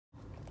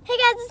Hey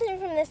guys, it's me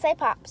from This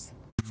Pops.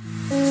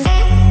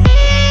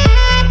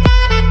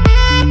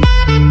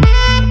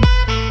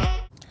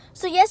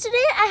 So yesterday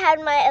I had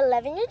my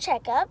 11-year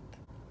checkup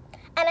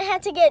and I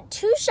had to get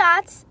 2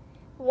 shots,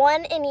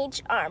 1 in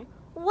each arm.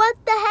 What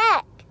the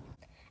heck?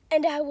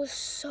 And I was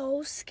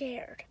so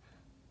scared.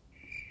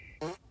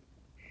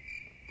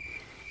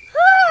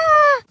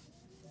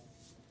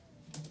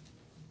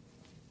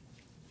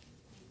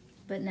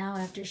 But now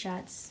after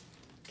shots,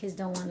 kids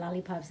don't want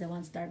lollipops, they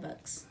want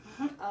Starbucks.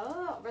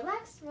 Oh,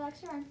 relax your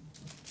arm.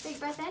 Big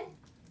breath in,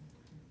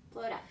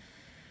 blow it out.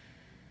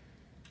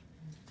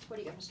 What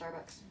do you get from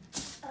Starbucks?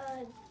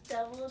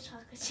 Double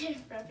chocolate chip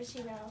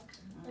frappuccino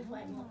with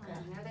white mocha.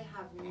 I know they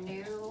have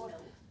new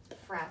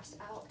fraps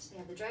out. They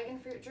have the dragon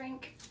fruit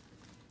drink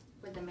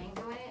with the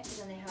mango in it,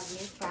 and then they have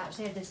new fraps.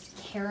 They have this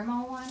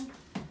caramel one.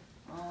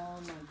 Oh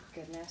my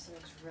goodness, it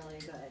looks really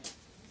good.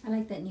 I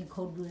like that new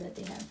cold brew that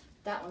they have.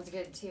 That one's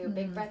good too.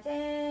 Big breath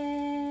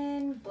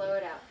in, blow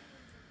it out.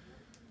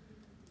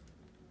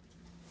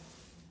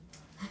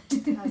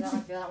 How's that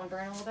one feel? That one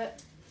burn a little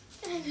bit?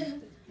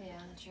 Yeah,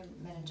 that's your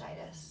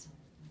meningitis.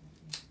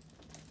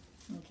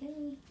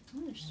 Okay.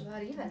 Oh, you're just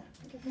about even.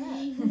 Look at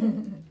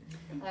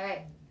that. All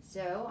right,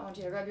 so I want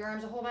you to rub your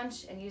arms a whole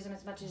bunch and use them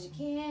as much as you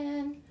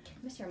can.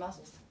 Miss your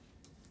muscles.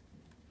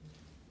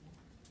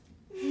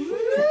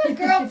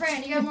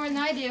 Girlfriend, you got more than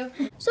I do.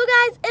 So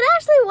guys, it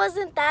actually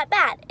wasn't that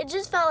bad. It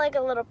just felt like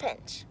a little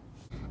pinch.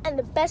 And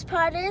the best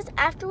part is,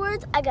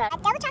 afterwards, I got a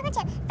double chocolate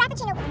chip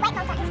frappuccino with white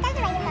mocha instead of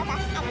the regular mocha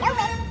and no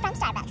whip from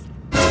Starbucks.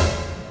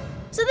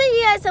 So thank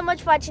you guys so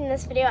much for watching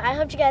this video. I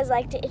hope you guys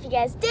liked it. If you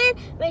guys did,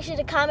 make sure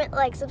to comment,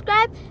 like,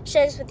 subscribe,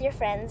 share this with your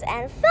friends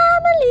and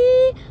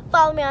family.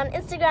 Follow me on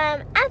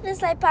Instagram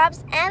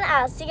 @ThisLifePops, and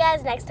I'll see you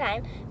guys next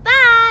time.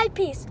 Bye!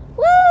 Peace!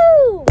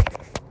 Woo!